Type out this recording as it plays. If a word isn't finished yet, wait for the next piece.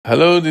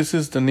Hello, this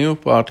is the new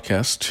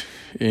podcast,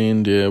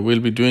 and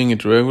we'll be doing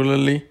it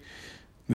regularly.